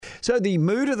So the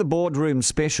Mood of the Boardroom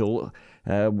special,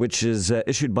 which is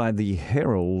issued by the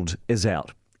Herald, is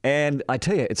out. And I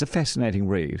tell you, it's a fascinating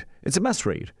read. It's a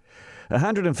must-read.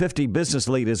 150 business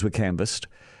leaders were canvassed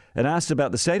and asked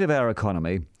about the state of our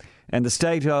economy and the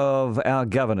state of our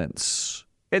governance.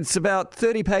 It's about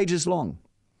 30 pages long.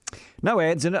 No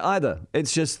ads in it either.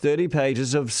 It's just 30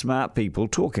 pages of smart people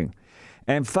talking.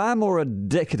 And far more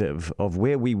indicative of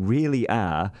where we really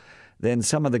are than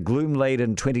some of the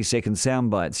gloom-laden 20-second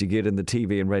sound bites you get in the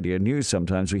TV and radio news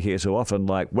sometimes we hear so often,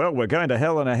 like, well, we're going to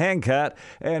hell in a handcart,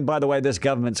 and by the way, this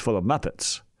government's full of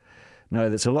muppets. No,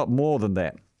 there's a lot more than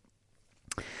that.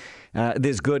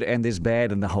 There's good and there's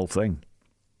bad in the whole thing.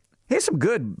 Here's some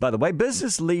good, by the way.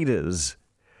 Business leaders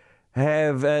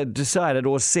have decided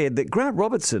or said that Grant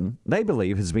Robertson, they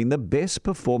believe, has been the best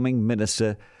performing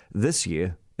minister this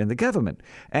year in the government.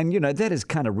 And, that is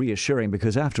kind of reassuring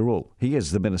because, after all, he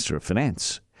is the Minister of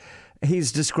Finance.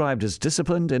 He's described as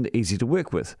disciplined and easy to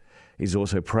work with. He's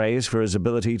also praised for his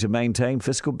ability to maintain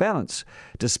fiscal balance,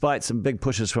 despite some big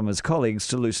pushes from his colleagues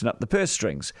to loosen up the purse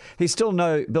strings. He's still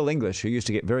no Bill English, who used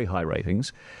to get very high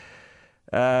ratings.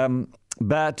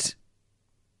 But,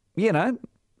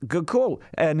 good call.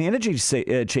 An energy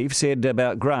chief said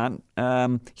about Grant,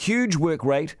 huge work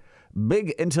rate, big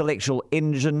intellectual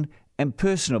engine, and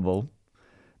personable.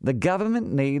 The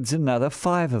government needs another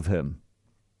 5 of him.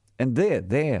 And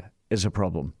there is a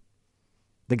problem.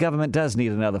 The government does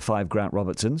need another 5 Grant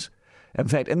Robertsons. In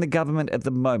fact, in the government at the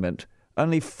moment,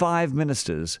 only 5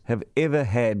 ministers have ever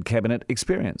had cabinet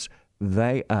experience.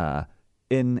 They are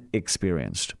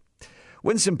inexperienced.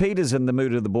 Winston Peters in the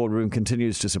Mood of the Boardroom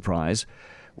continues to surprise,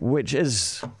 which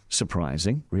is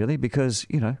surprising, really, because,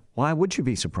 why would you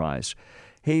be surprised?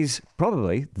 He's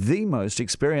probably the most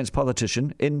experienced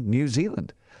politician in New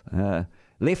Zealand.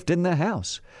 Left in the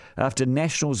house after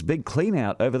National's big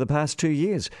clean-out over the past 2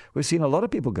 years. We've seen a lot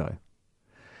of people go.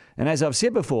 And as I've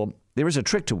said before, there is a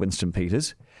trick to Winston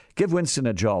Peters. Give Winston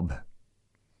a job.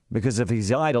 Because if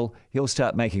he's idle, he'll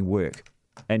start making work.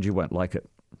 And you won't like it.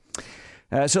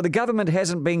 So the government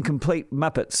hasn't been complete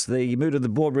muppets. The Mood of the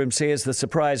Boardroom says the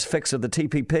surprise fix of the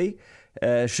TPP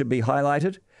should be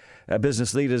highlighted.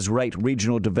 Business leaders rate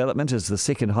regional development as the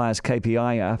second highest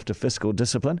KPI after fiscal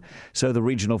discipline, so the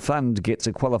regional fund gets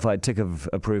a qualified tick of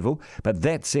approval. But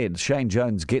that said, Shane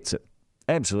Jones gets it.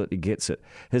 Absolutely gets it.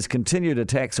 His continued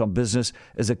attacks on business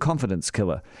is a confidence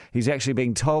killer. He's actually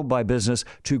being told by business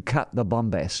to cut the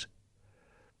bombast.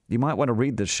 You might want to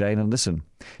read this, Shane, and listen.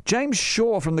 James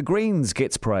Shaw from the Greens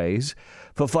gets praise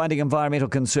for finding environmental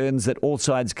concerns that all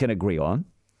sides can agree on.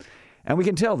 And we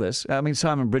can tell this.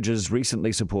 Simon Bridges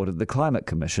recently supported the Climate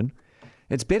Commission.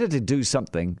 It's better to do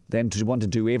something than to want to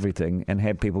do everything and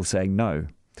have people saying no.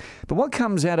 But what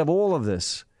comes out of all of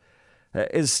this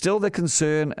is still the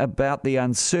concern about the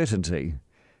uncertainty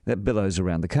that billows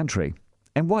around the country.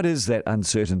 And what is that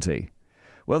uncertainty?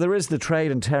 Well, there is the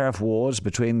trade and tariff wars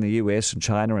between the US and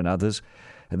China and others,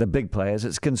 the big players.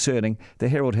 It's concerning. The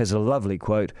Herald has a lovely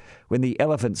quote. When the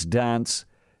elephants dance,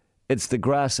 it's the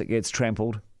grass that gets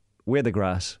trampled. We're the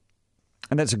grass.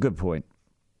 And that's a good point.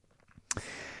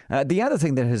 The other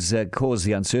thing that has caused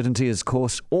the uncertainty is, of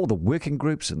course, all the working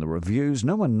groups and the reviews.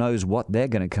 No one knows what they're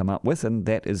going to come up with, and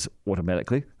that is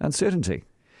automatically uncertainty.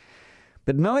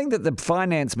 But knowing that the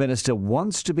finance minister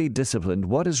wants to be disciplined,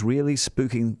 what is really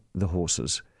spooking the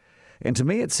horses? And to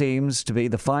me, it seems to be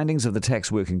the findings of the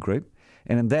tax working group,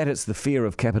 and in that it's the fear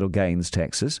of capital gains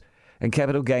taxes. And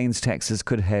capital gains taxes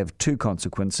could have 2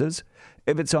 consequences.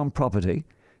 If it's on property,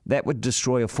 that would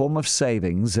destroy a form of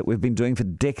savings that we've been doing for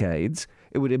decades.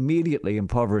 It would immediately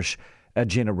impoverish a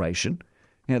generation,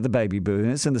 the baby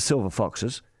boomers and the silver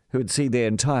foxes, who would see their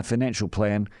entire financial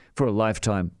plan for a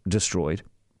lifetime destroyed.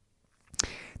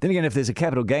 Then again, if there's a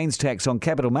capital gains tax on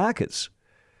capital markets,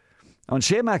 on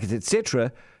share markets,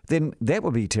 etc., then that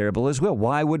would be terrible as well.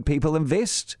 Why would people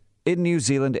invest in New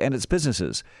Zealand and its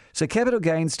businesses? So capital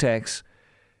gains tax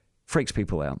freaks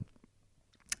people out.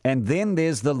 And then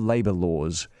there's the labour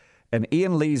laws. And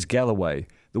Ian Lees-Galloway,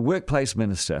 the workplace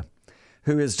minister,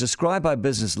 who is described by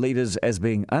business leaders as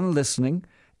being unlistening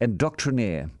and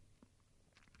doctrinaire.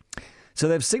 So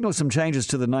they've signalled some changes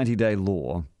to the 90-day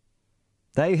law.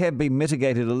 They have been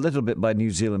mitigated a little bit by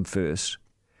New Zealand First.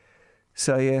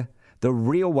 So yeah, the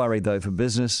real worry, though, for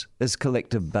business is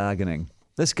collective bargaining.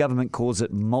 This government calls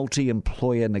it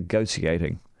multi-employer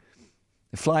negotiating.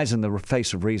 It flies in the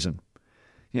face of reason.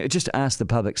 Just ask the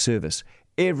public service.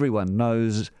 Everyone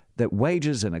knows that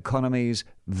wages and economies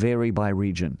vary by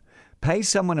region. Pay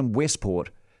someone in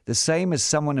Westport the same as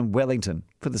someone in Wellington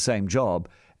for the same job,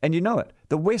 and you know it,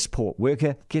 the Westport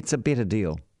worker gets a better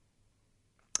deal.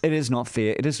 It is not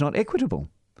fair. It is not equitable.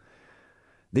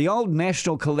 The old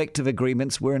national collective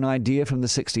agreements were an idea from the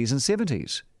 60s and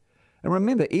 70s. And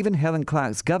remember, even Helen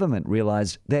Clark's government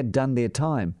realised they'd done their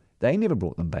time. They never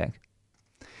brought them back.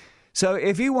 So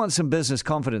if you want some business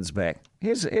confidence back,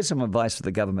 here's some advice for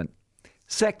the government.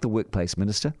 Sack the workplace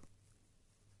minister.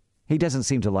 He doesn't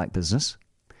seem to like business.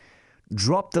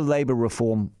 Drop the labour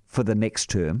reform for the next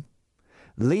term.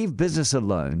 Leave business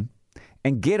alone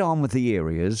and get on with the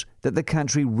areas that the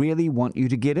country really want you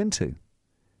to get into.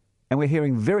 And we're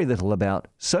hearing very little about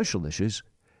social issues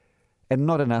and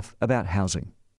not enough about housing.